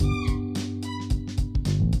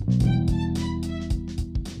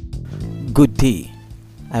Good day.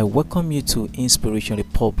 I welcome you to Inspiration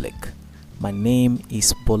Republic. My name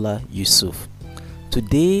is Bola Yusuf.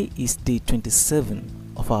 Today is day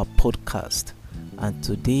 27 of our podcast, and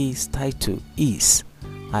today's title is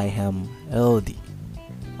I Am Healthy.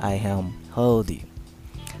 I Am Healthy.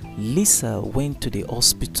 Lisa went to the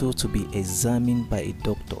hospital to be examined by a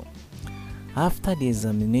doctor. After the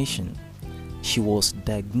examination, she was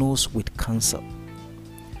diagnosed with cancer.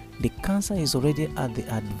 The cancer is already at the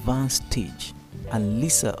advanced stage, and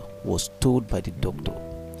Lisa was told by the doctor,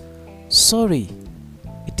 "Sorry,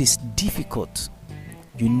 it is difficult.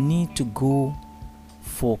 You need to go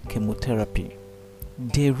for chemotherapy.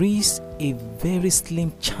 There is a very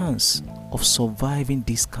slim chance of surviving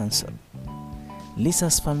this cancer."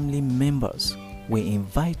 Lisa's family members were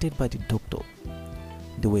invited by the doctor.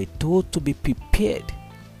 They were told to be prepared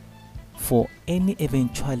for any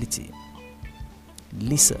eventuality.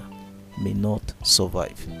 Lisa may not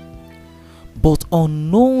survive. But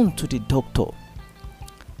unknown to the doctor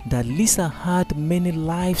that Lisa had many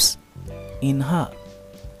lives in her,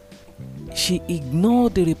 she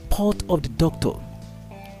ignored the report of the doctor.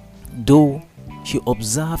 Though she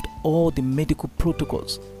observed all the medical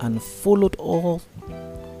protocols and followed all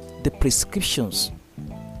the prescriptions,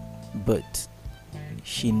 but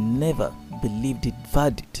she never believed the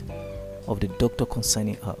verdict of the doctor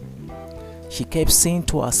concerning her. She kept saying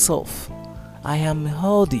to herself, "I am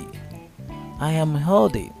healthy. I am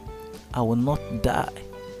healthy. I will not die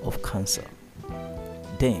of cancer."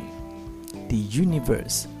 Then, the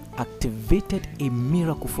universe activated a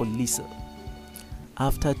miracle for Lisa.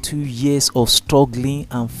 After 2 years of struggling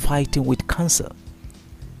and fighting with cancer,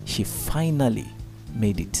 she finally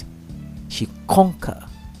made it. She conquered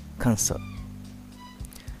cancer.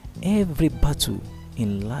 Every battle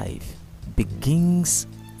in life begins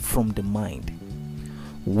from the mind.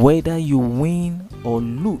 Whether you win or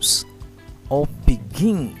lose, all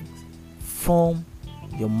begins from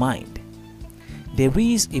your mind. There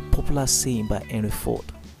is a popular saying by Henry Ford: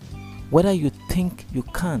 whether you think you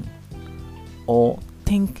can or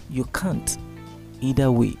think you can't,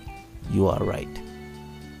 either way, you are right.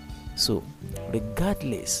 So,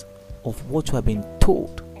 regardless of what you have been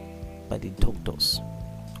told by the doctors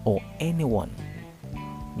or anyone,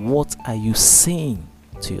 what are you saying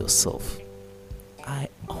to yourself? I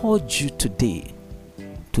urge you today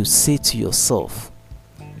to say to yourself,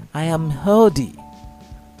 "I am healthy.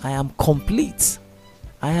 I am complete.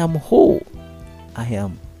 I am whole. I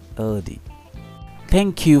am healthy."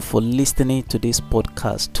 Thank you for listening to this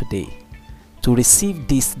podcast today. To receive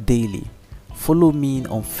this daily, follow me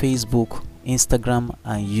on Facebook, Instagram,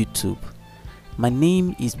 and YouTube. My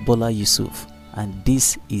name is Bola Yusuf, and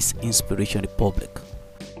this is Inspiration Republic.